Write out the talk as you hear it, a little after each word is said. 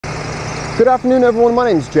Good afternoon, everyone. My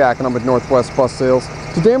name is Jack and I'm with Northwest Bus Sales.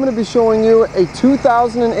 Today I'm going to be showing you a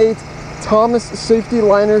 2008 Thomas Safety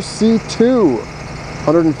Liner C2.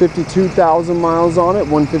 152,000 miles on it,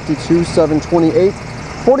 152,728.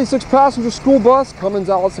 46 passenger school bus, Cummins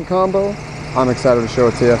Allison combo. I'm excited to show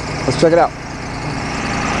it to you. Let's check it out.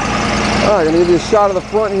 Alright, I'm going to give you a shot of the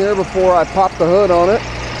front here before I pop the hood on it.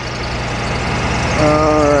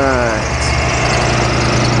 Alright.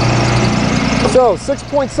 So,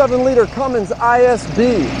 6.7 liter Cummins ISB.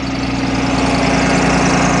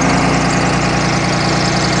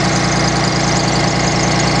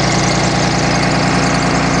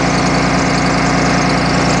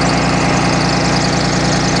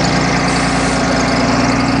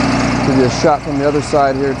 Give you a shot from the other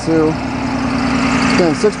side here too.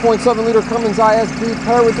 Again, 6.7 liter Cummins ISB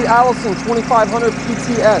paired with the Allison 2500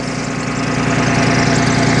 PTS.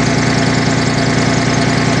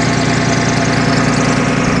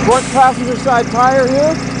 Front passenger side tire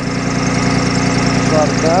here. Shot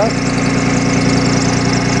of that.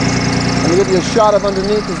 Let me give you a shot of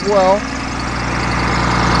underneath as well.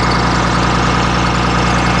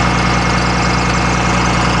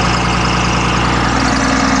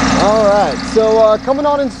 Alright, so coming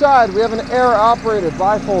on inside, we have an air-operated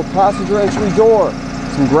bifold passenger entry door.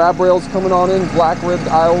 Some grab rails coming on in, black ribbed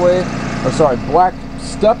aisleway, black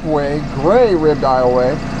stepway, gray ribbed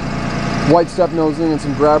aisleway. White step nosing and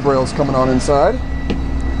some grab rails coming on inside.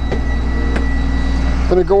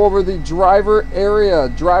 Gonna go over the driver area.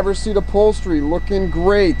 Driver seat upholstery looking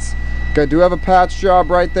great. I do have a patch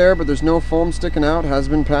job right there, but there's no foam sticking out. Has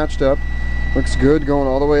been patched up. Looks good going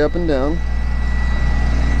all the way up and down.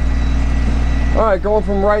 Alright, going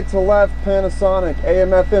from right to left, Panasonic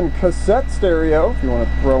AM/FM cassette stereo, if you want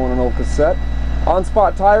to throw in an old cassette.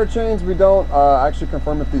 On-spot tire chains, we don't actually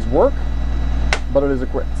confirm if these work, but it is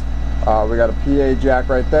equipped. We got a PA jack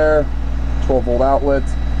right there, 12-volt outlet.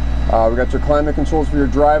 We got your climate controls for your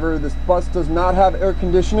driver. This bus does not have air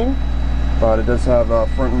conditioning, but it does have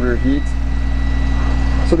front and rear heat.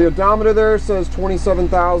 So the odometer there says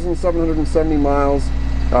 27,770 miles.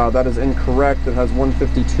 That is incorrect. It has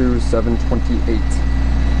 152,728.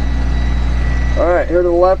 All right, here to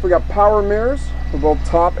the left, we got power mirrors for both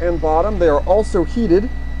top and bottom. They are also heated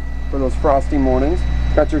for those frosty mornings.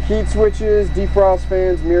 Got your heat switches, defrost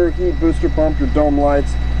fans, mirror heat, booster pump, your dome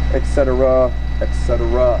lights, etc.,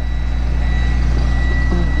 etc.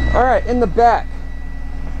 All right, in the back,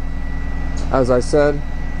 as I said,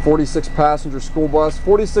 46 passenger school bus,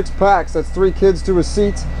 46 packs, that's 3 kids to a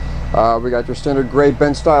seat. We got your standard gray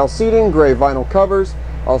bench style seating, gray vinyl covers.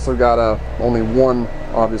 Also got only one,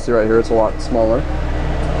 obviously right here, it's a lot smaller.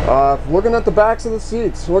 Looking at the backs of the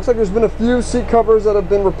seats, looks like there's been a few seat covers that have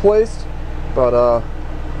been replaced, but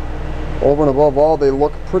over and above all, they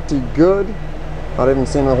look pretty good. Not even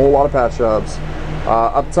seeing a whole lot of patch jobs.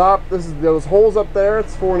 Up top, this is those holes up there.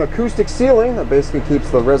 It's for an acoustic ceiling that basically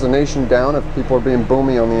keeps the resonation down if people are being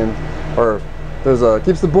boomy on the end, or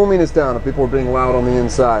keeps the boominess down if people are being loud on the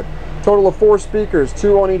inside. Total of 4 speakers,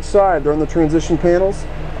 2 on each side. They're on the transition panels.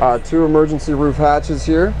 2 emergency roof hatches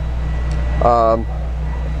here.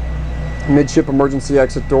 Midship emergency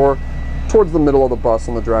exit door towards the middle of the bus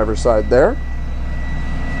on the driver's side there.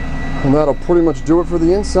 And that'll pretty much do it for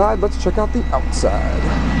the inside. Let's check out the outside.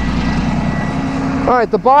 All right,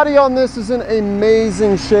 the body on this is in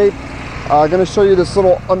amazing shape. I'm gonna show you this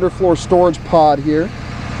little underfloor storage pod here.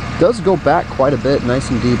 It does go back quite a bit, nice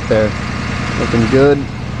and deep there. Looking good.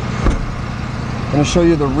 I'm gonna show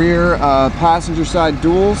you the rear passenger side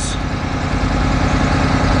duals.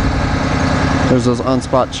 There's those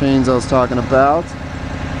on-spot chains I was talking about.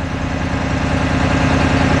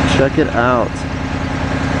 Check it out.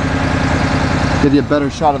 Give you a better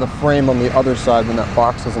shot of the frame on the other side when that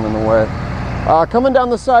box isn't in the way. Coming down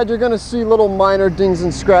the side, you're going to see little minor dings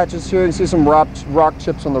and scratches here. You can see some rock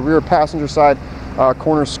chips on the rear passenger side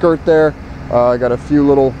corner skirt there. Got a few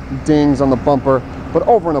little dings on the bumper, but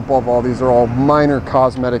over and above all, these are all minor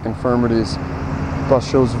cosmetic infirmities. Bus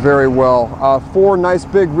shows very well. 4 nice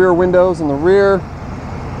big rear windows in the rear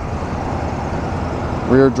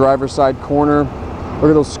driver's side corner. Look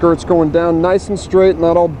at those skirts going down nice and straight,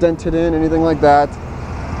 not all dented in, anything like that.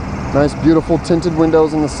 Nice, beautiful tinted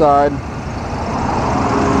windows on the side.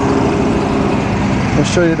 I'll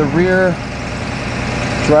show you the rear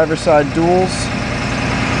driver's side duals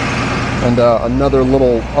and another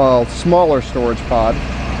little smaller storage pod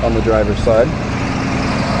on the driver's side.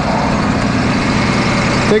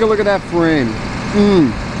 Take a look at that frame.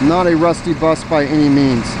 Not a rusty bus by any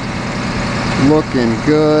means. Looking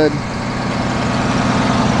good.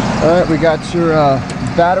 Alright, we got your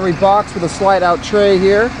battery box with a slide out tray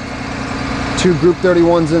here. 2 Group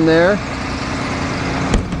 31s in there.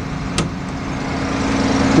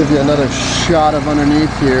 Give you another shot of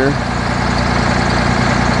underneath here.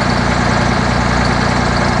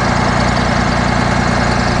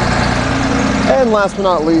 And last but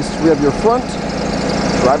not least, we have your front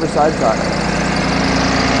driver's side tire.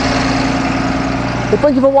 Well,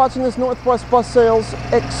 thank you for watching this Northwest Bus Sales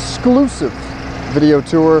exclusive video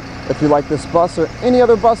tour. If you like this bus or any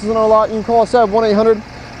other buses in our lot, you can call us at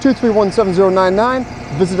 1-800-231-7099.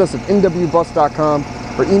 Visit us at nwbus.com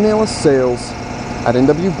or email us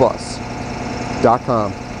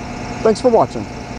sales@nwbus.com. Thanks for watching.